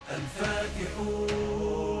الفاتحون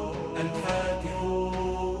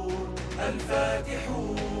الفاتحون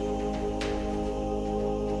الفاتحون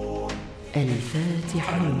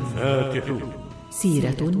الفاتحون.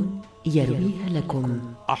 سيرة يرويها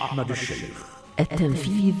لكم أحمد الشيخ.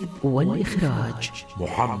 التنفيذ والإخراج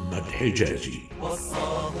محمد حجازي.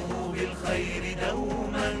 وصاه بالخير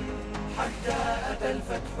دوما حتى أتى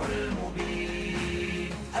الفتح المبين.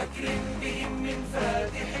 أكرم بهم من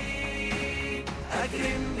فاتحين،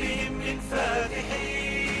 أكرم بهم من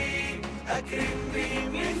فاتحين، أكرم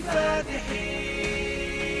بهم من فاتحين.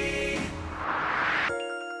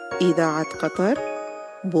 إذاعة قطر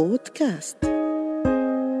بودكاست.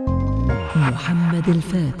 محمد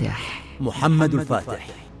الفاتح. محمد الفاتح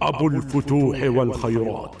أبو الفتوح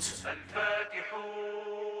والخيرات. الفاتحون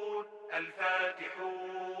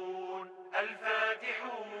الفاتحون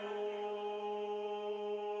الفاتحون.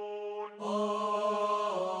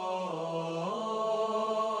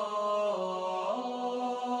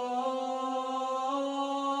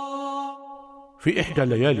 في إحدى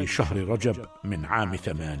ليالي شهر رجب من عام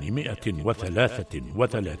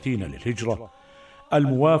 833 للهجرة،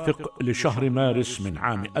 الموافق لشهر مارس من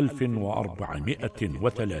عام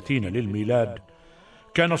 1430 للميلاد،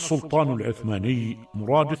 كان السلطان العثماني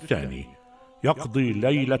مراد الثاني يقضي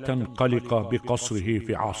ليلة قلقة بقصره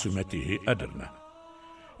في عاصمته أدرنة،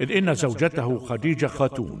 إذ إن زوجته خديجة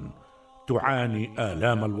خاتون تعاني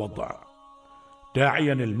آلام الوضع،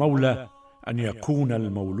 داعيا المولى أن يكون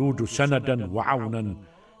المولود سندا وعونا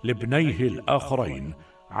لابنيه الآخرين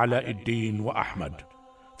علاء الدين وأحمد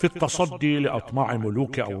في التصدي لأطماع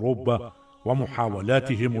ملوك أوروبا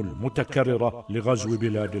ومحاولاتهم المتكررة لغزو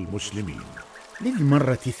بلاد المسلمين.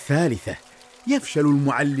 للمرة الثالثة يفشل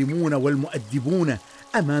المعلمون والمؤدبون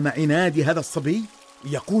أمام عناد هذا الصبي.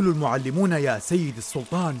 يقول المعلمون يا سيد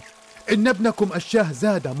السلطان إن ابنكم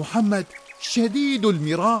الشاهزادة محمد شديد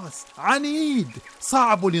المراس، عنيد،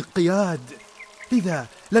 صعب الانقياد، لذا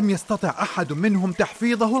لم يستطع أحد منهم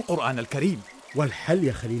تحفيظه القرآن الكريم. والحل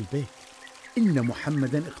يا خليل بيك، إن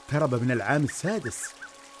محمدا اقترب من العام السادس،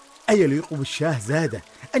 أيليق بالشاهزادة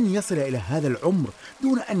أن يصل إلى هذا العمر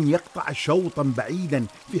دون أن يقطع شوطا بعيدا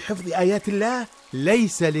في حفظ آيات الله؟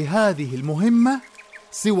 ليس لهذه المهمة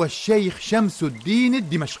سوى الشيخ شمس الدين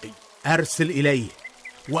الدمشقي. أرسل إليه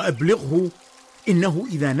وأبلغه إنه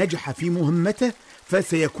إذا نجح في مهمته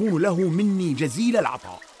فسيكون له مني جزيل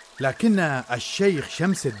العطاء. لكن الشيخ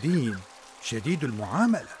شمس الدين شديد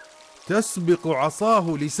المعاملة، تسبق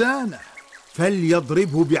عصاه لسانه.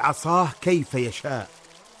 فليضربه بعصاه كيف يشاء،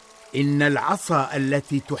 إن العصا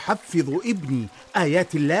التي تحفظ ابني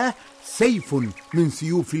آيات الله سيف من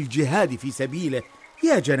سيوف الجهاد في سبيله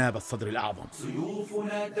يا جناب الصدر الأعظم.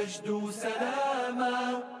 سيوفنا تجدو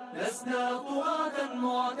سلاما، لسنا طغاة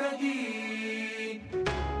معتدين.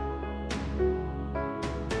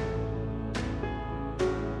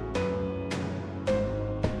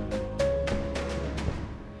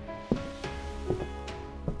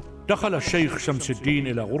 دخل الشيخ شمس الدين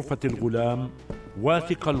إلى غرفة الغلام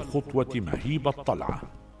واثق الخطوة مهيب الطلعة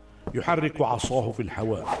يحرك عصاه في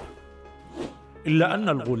الهواء، إلا أن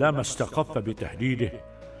الغلام استخف بتهديده،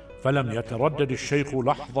 فلم يتردد الشيخ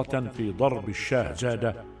لحظة في ضرب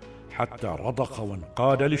الشاهزادة حتى رضخ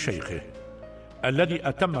وانقاد لشيخه الذي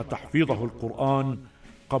أتم تحفيظه القرآن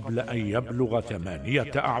قبل أن يبلغ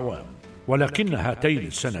 8 أعوام. ولكن هاتين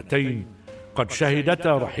السنتين قد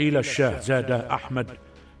شهدتا رحيل الشاهزادة أحمد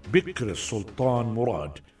بكر السلطان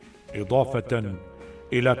مراد، إضافة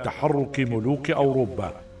إلى تحرك ملوك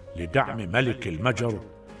أوروبا لدعم ملك المجر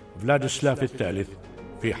فلادسلاف الثالث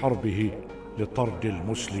في حربه لطرد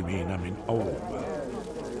المسلمين من أوروبا.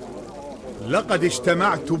 لقد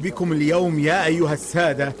اجتمعت بكم اليوم يا أيها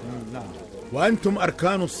السادة وأنتم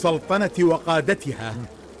أركان السلطنة وقادتها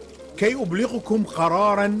كي أبلغكم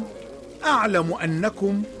قراراً أعلم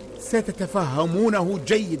أنكم ستتفهمونه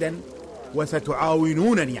جيداً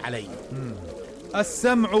وستعاونونني عليه.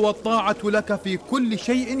 السمع والطاعة لك في كل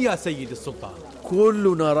شيء يا سيد السلطان.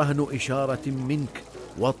 كلنا رهن إشارة منك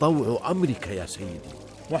وطوع أمرك يا سيدي.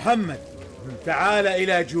 محمد، تعال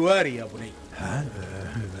إلى جواري يا بني.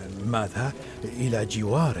 ماذا؟ إلى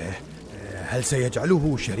جواره؟ هل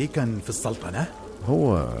سيجعله شريكا في السلطنة؟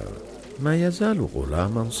 هو ما يزال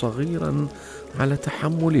غلاما صغيرا على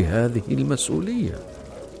تحمل هذه المسؤولية.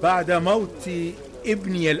 بعد موت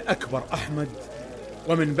ابني الأكبر أحمد،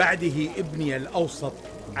 ومن بعده ابني الأوسط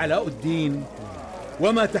علاء الدين،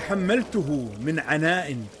 وما تحملته من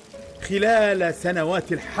عناء خلال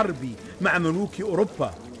سنوات الحرب مع ملوك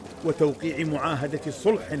أوروبا وتوقيع معاهدة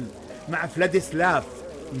صلح مع فلادسلاف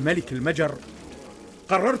ملك المجر،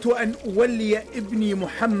 قررت أن أولي ابني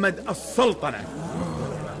محمد السلطنة.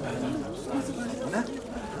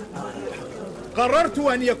 قررت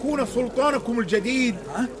أن يكون سلطانكم الجديد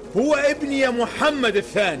هو ابني محمد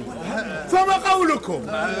الثاني، فما قولكم؟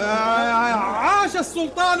 عاش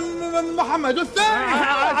السلطان محمد الثاني.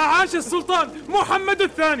 عاش السلطان محمد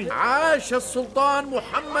الثاني. عاش السلطان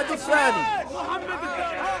محمد الثاني.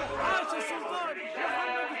 عاش السلطان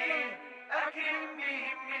أكرم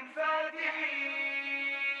بهم من فاتحين.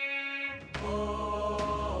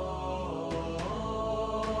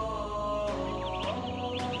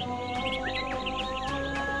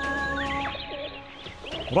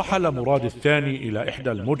 رحل مراد الثاني إلى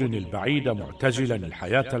إحدى المدن البعيدة معتزلا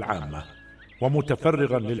الحياة العامة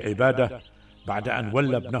ومتفرغا للعبادة بعد أن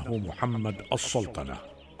ولى ابنه محمد السلطنة.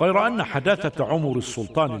 غير أن حداثة عمر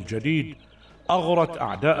السلطان الجديد أغرت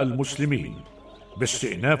أعداء المسلمين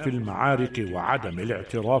باستئناف المعارك وعدم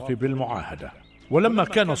الاعتراف بالمعاهدة. ولما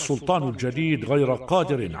كان السلطان الجديد غير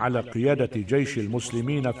قادر على قيادة جيش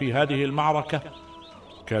المسلمين في هذه المعركة،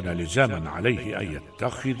 كان لزاما عليه أن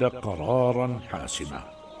يتخذ قرارا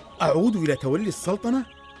حاسما. أعود إلى تولي السلطنة؟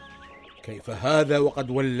 كيف هذا وقد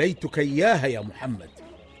وليتك إياها يا محمد؟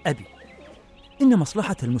 أبي، إن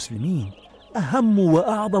مصلحة المسلمين أهم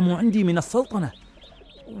وأعظم عندي من السلطنة،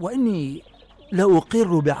 وإني لا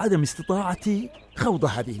أقر بعدم استطاعتي خوض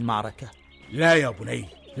هذه المعركة. لا يا بني،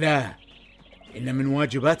 لا، إن من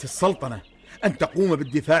واجبات السلطنة أن تقوم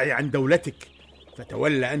بالدفاع عن دولتك،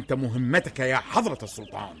 فتولى أنت مهمتك يا حضرة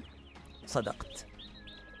السلطان. صدقت،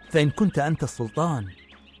 فإن كنت أنت السلطان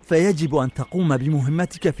فيجب أن تقوم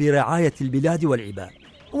بمهمتك في رعاية البلاد والعباد،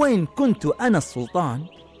 وإن كنت أنا السلطان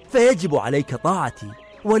فيجب عليك طاعتي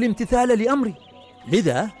والامتثال لأمري.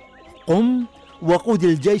 لذا قم وقود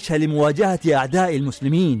الجيش لمواجهة أعداء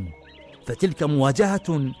المسلمين، فتلك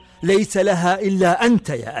مواجهة ليس لها إلا أنت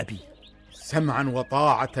يا أبي. سمعا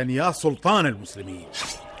وطاعة يا سلطان المسلمين.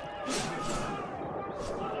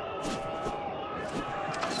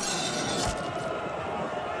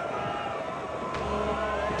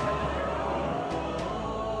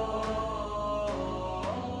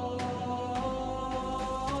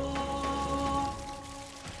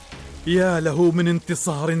 يا له من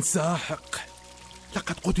انتصار ساحق.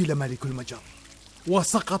 لقد قتل ملك المجر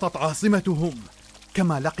وسقطت عاصمتهم،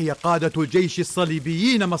 كما لقي قادة الجيش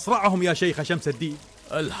الصليبيين مصرعهم يا شيخ شمس الدين.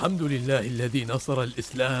 الحمد لله الذي نصر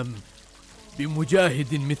الإسلام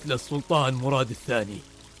بمجاهد مثل السلطان مراد الثاني.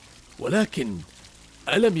 ولكن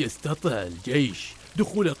ألم يستطع الجيش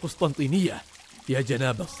دخول القسطنطينية يا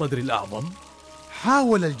جناب الصدر الأعظم؟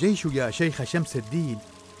 حاول الجيش يا شيخ شمس الدين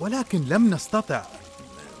ولكن لم نستطع.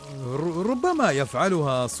 ربما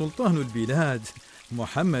يفعلها سلطان البلاد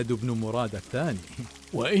محمد بن مراد الثاني.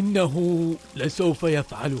 وإنه لسوف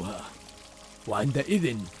يفعلها،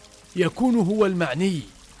 وعندئذ يكون هو المعني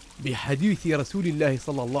بحديث رسول الله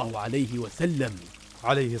صلى الله عليه وسلم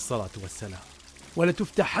عليه الصلاة والسلام.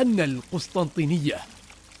 ولتفتحن القسطنطينية،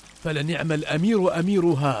 فلنعم الأمير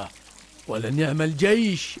أميرها ولنعم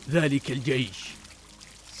الجيش ذلك الجيش.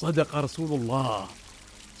 صدق رسول الله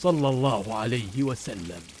صلى الله عليه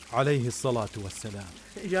وسلم عليه الصلاة والسلام.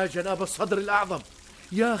 يا جناب الصدر الأعظم،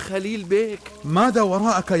 يا خليل بيك، ماذا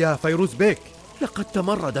وراءك يا فيروز بيك؟ لقد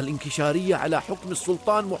تمرد الانكشارية على حكم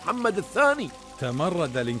السلطان محمد الثاني.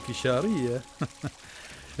 تمرد الانكشارية؟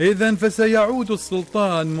 إذن فسيعود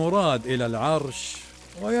السلطان مراد إلى العرش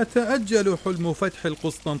ويتأجل حلم فتح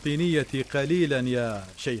القسطنطينية قليلا يا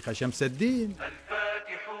شيخ شمس الدين. الفاتحون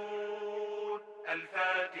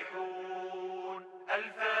الفاتحون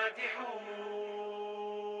الفاتحون.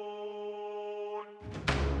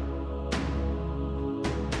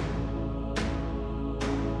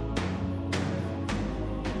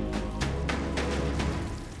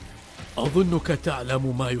 أظنك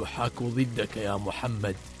تعلم ما يحاك ضدك يا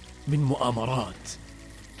محمد من مؤامرات،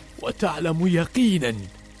 وتعلم يقينا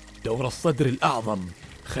دور الصدر الأعظم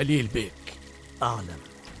خليل بيك.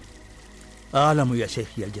 أعلم يا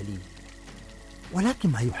شيخي الجليل، ولكن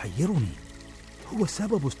ما يحيرني هو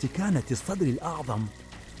سبب استكانة الصدر الأعظم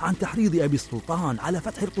عن تحريض أبي السلطان على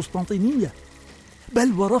فتح القسطنطينية،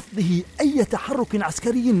 بل ورفضه أي تحرك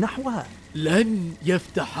عسكري نحوها. لن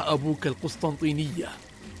يفتح أبوك القسطنطينية،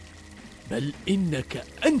 بل إنك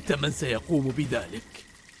أنت من سيقوم بذلك.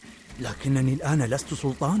 لكنني الآن لست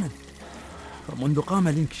سلطانا، فمنذ قام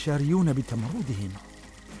الانكشاريون بتمردهم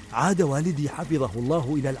عاد والدي حفظه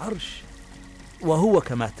الله إلى العرش، وهو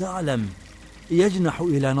كما تعلم يجنح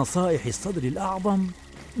إلى نصائح الصدر الأعظم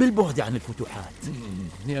بالبعد عن الفتوحات.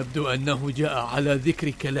 يبدو أنه جاء على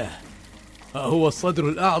ذكرك له. هو الصدر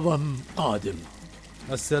الأعظم قادم.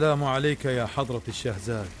 السلام عليك يا حضرة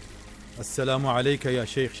الشهزاد. السلام عليك يا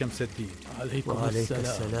شيخ شمس الدين. وعليك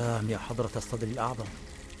السلام يا حضرة الصدر الأعظم.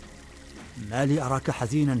 ما لي أراك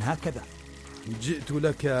حزينا هكذا؟ جئت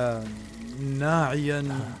لك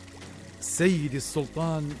ناعيا سيدي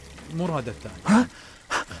السلطان مراد الثاني.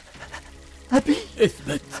 أبي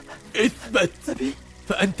اثبت أبي.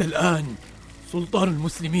 فأنت الآن سلطان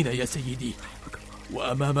المسلمين يا سيدي،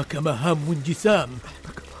 وأمامك مهام جسام،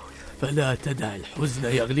 فلا تدع الحزن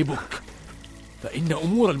يغلبك، فإن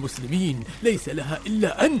أمور المسلمين ليس لها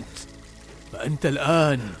إلا أنت، فأنت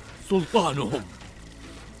الآن سلطانهم.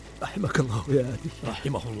 رحمك الله يا أبي.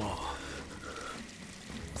 رحمه الله.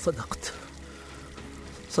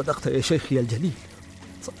 صدقت يا شيخي الجليل،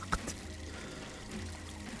 صدقت.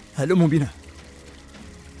 هلم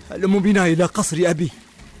بنا إلى قصر أبي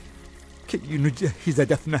كي نجهز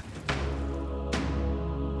دفنه.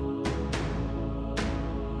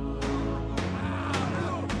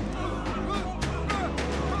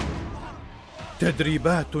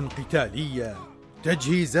 تدريبات قتالية،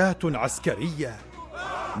 تجهيزات عسكرية،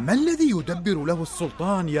 ما الذي يدبر له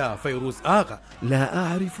السلطان يا فيروز آغا؟ لا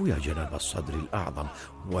أعرف يا جناب الصدر الأعظم،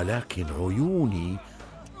 ولكن عيوني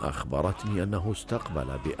أخبرتني أنه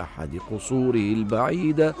استقبل بأحد قصوره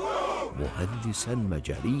البعيدة مهندسا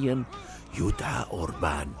مجريا يدعى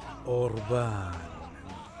أوربان.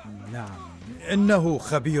 نعم، إنه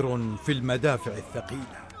خبير في المدافع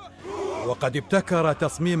الثقيلة، وقد ابتكر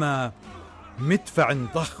تصميم مدفع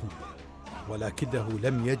ضخم، ولكنه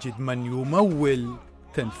لم يجد من يمول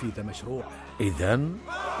تنفيذ مشروعه. إذن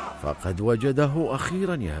فقد وجده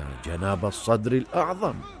أخيرا يا جناب الصدر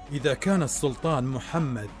الأعظم. إذا كان السلطان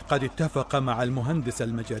محمد قد اتفق مع المهندس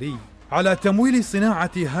المجري على تمويل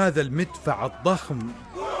صناعة هذا المدفع الضخم،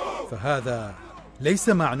 فهذا ليس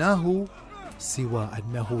معناه سوى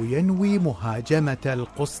أنه ينوي مهاجمة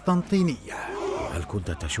القسطنطينية. هل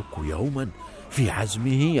كنت تشك يوما في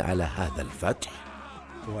عزمه على هذا الفتح؟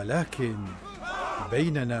 ولكن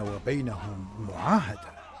بيننا وبينهم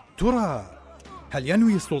معاهدة. ترى هل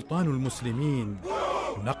ينوي سلطان المسلمين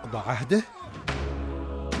نقض عهده؟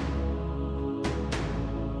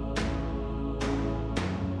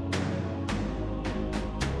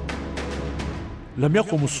 لم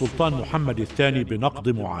يقم السلطان محمد الثاني بنقض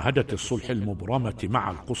معاهدة الصلح المبرمة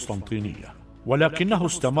مع القسطنطينية، ولكنه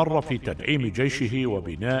استمر في تدعيم جيشه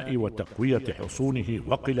وبناء وتقوية حصونه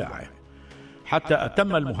وقلاعه، حتى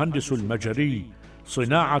أتم المهندس المجري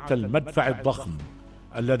صناعة المدفع الضخم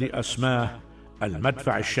الذي أسماه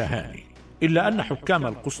المدفع الشهاني. إلا أن حكام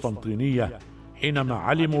القسطنطينية حينما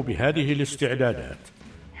علموا بهذه الاستعدادات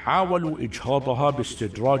حاولوا إجهاضها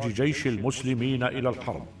باستدراج جيش المسلمين إلى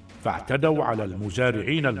الحرب، فاعتدوا على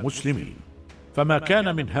المزارعين المسلمين، فما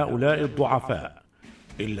كان من هؤلاء الضعفاء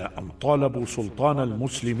إلا أن طالبوا سلطان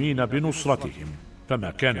المسلمين بنصرتهم،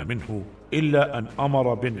 فما كان منه إلا أن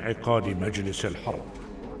أمر بانعقاد مجلس الحرب.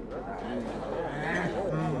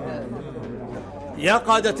 يا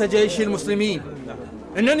قادة جيش المسلمين،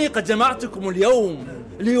 إنني قد جمعتكم اليوم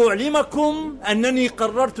لأعلمكم أنني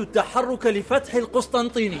قررت التحرك لفتح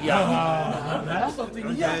القسطنطينية.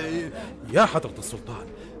 يا حضرة السلطان،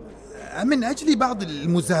 من أجل بعض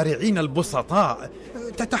المزارعين البسطاء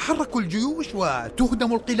تتحرك الجيوش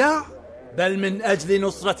وتهدم القلاع؟ بل من أجل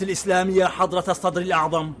نصرة الإسلام يا حضرة الصدر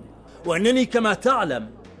الأعظم، وأنني كما تعلم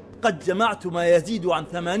قد جمعت ما يزيد عن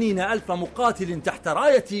 80,000 مقاتل تحت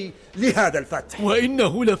رايتي لهذا الفتح.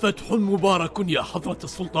 وإنه لفتح مبارك يا حضرة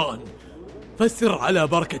السلطان، فسر على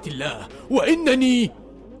بركة الله، وإنني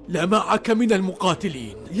لمعك من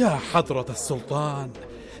المقاتلين. يا حضرة السلطان،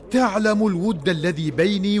 تعلم الود الذي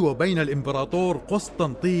بيني وبين الإمبراطور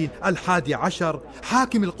قسطنطين 11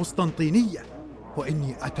 حاكم القسطنطينية،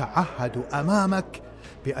 وإني أتعهد أمامك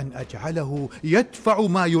بأن أجعله يدفع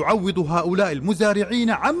ما يعوض هؤلاء المزارعين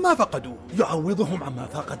عما فقدوا. يعوضهم عما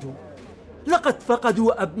فقدوا؟ لقد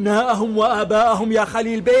فقدوا أبناءهم وآباءهم يا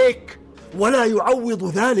خليل بيك، ولا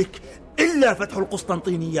يعوض ذلك إلا فتح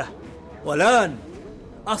القسطنطينية. والآن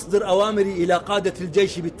أصدر أوامري إلى قادة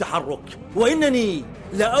الجيش بالتحرك، وإنني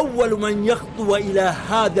لأول من يخطو إلى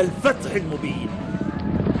هذا الفتح المبين.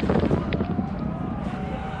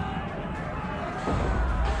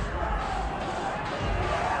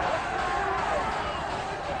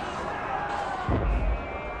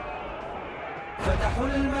 فتحوا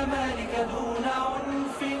الممالك دون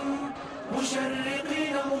عنف،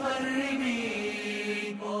 مشرقين مغربين.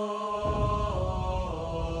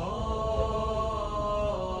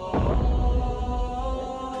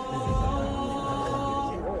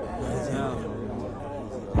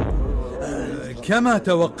 كما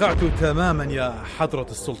توقعت تماما يا حضرة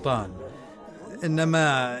السلطان،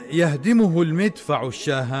 إنما يهدمه المدفع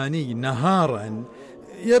الشاهاني نهارا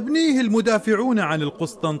يبنيه المدافعون عن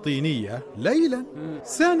القسطنطينية ليلا.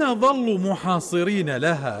 سنظل محاصرين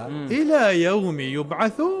لها إلى يوم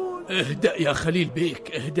يبعثون. اهدأ يا خليل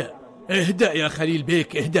بيك، اهدأ يا خليل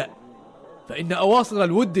بيك، اهدأ. فإن أواصر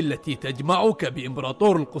الود التي تجمعك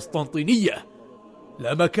بإمبراطور القسطنطينية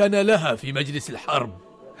لا مكان لها في مجلس الحرب.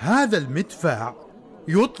 هذا المدفع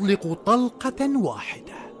يطلق طلقة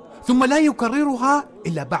واحدة ثم لا يكررها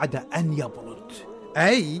إلا بعد أن يبرد،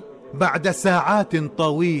 أي بعد ساعات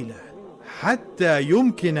طويلة، حتى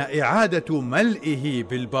يمكن إعادة ملئه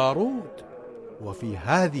بالبارود. وفي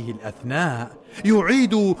هذه الأثناء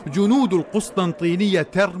يعيد جنود القسطنطينية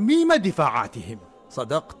ترميم دفاعاتهم.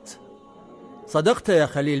 صدقت يا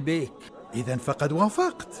خليل بيك. إذن فقد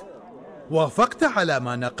وافقت على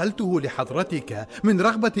ما نقلته لحضرتك من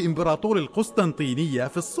رغبة إمبراطور القسطنطينية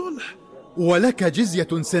في الصلح، ولك جزية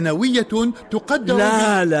سنوية تقدر.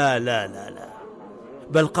 لا لا لا لا لا،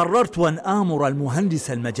 بل قررت أن آمر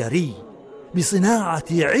المهندس المجري بصناعة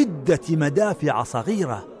عدة مدافع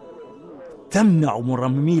صغيرة تمنع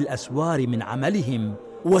مرممي الأسوار من عملهم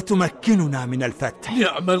وتمكننا من الفتح.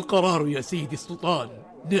 نعم القرار يا سيدي السلطان،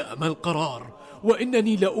 نعم القرار،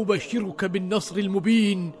 وإنني لأبشرك بالنصر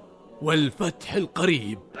المبين والفتح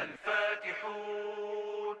القريب. الفاتحون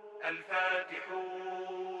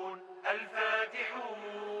الفاتحون الفاتحون.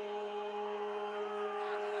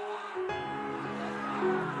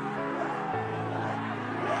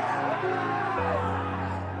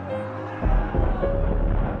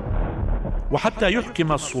 وحتى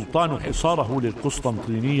يحكم السلطان حصاره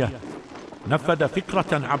للقسطنطينية نفذ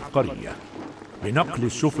فكرة عبقرية بنقل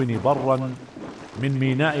السفن برا من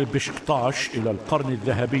ميناء بشكتاش إلى القرن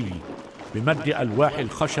الذهبي بمد ألواح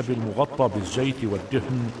الخشب المغطى بالزيت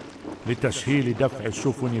والدهن لتسهيل دفع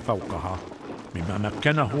السفن فوقها، مما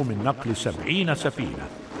مكنه من نقل 70 سفينة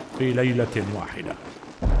في ليلة واحدة.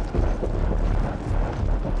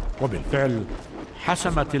 وبالفعل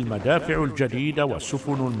حسمت المدافع الجديدة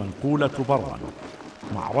والسفن المنقولة برا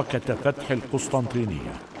معركة فتح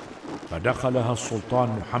القسطنطينية، فدخلها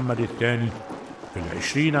السلطان محمد الثاني في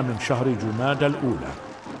 20 من شهر جمادى الأولى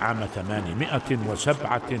عام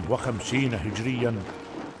 857 هجريا،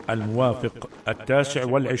 الموافق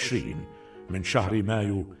 29 من شهر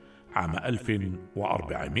مايو عام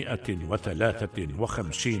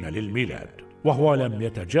 1453 للميلاد، وهو لم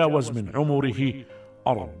يتجاوز من عمره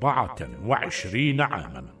 24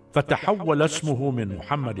 عاما، فتحول اسمه من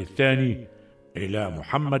محمد الثاني إلى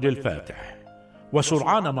محمد الفاتح.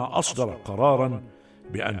 وسرعان ما أصدر قرارا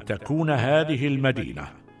بأن تكون هذه المدينة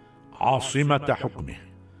عاصمة حكمه،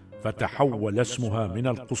 فتحول اسمها من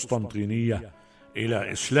القسطنطينية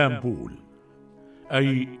إلى إسلامبول،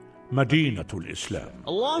 أي مدينة الإسلام.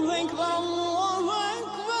 الله أكبر الله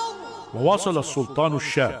أكبر. وواصل السلطان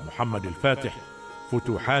الشاب محمد الفاتح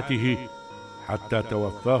فتوحاته حتى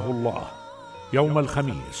توفاه الله يوم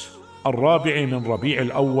الخميس 4 من ربيع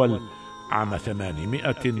الأول عام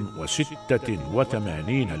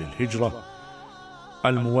 886 للهجرة،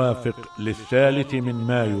 الموافق 3 من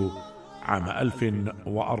مايو عام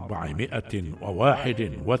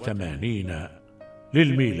 1481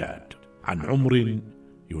 للميلاد، عن عمر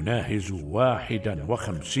يناهز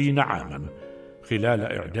 51 عاما، خلال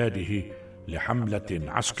إعداده لحملة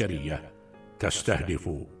عسكرية تستهدف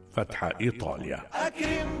فتح إيطاليا.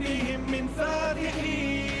 أكرم بهم من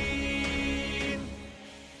فاتحين.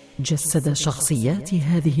 جسد شخصيات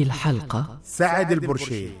هذه الحلقة سعد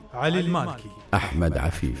البرشي، علي المالكي، أحمد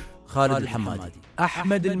عفيف، خالد الحمادي،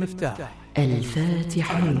 أحمد المفتاح.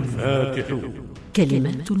 الفاتحون.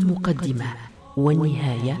 كلمات المقدمة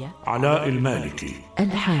والنهاية علاء المالكي.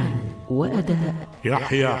 ألحان وأداء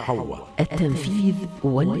يحيى حوا. التنفيذ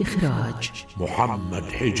والإخراج محمد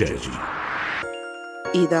حجازي.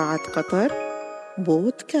 إذاعة قطر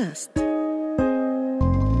بودكاست.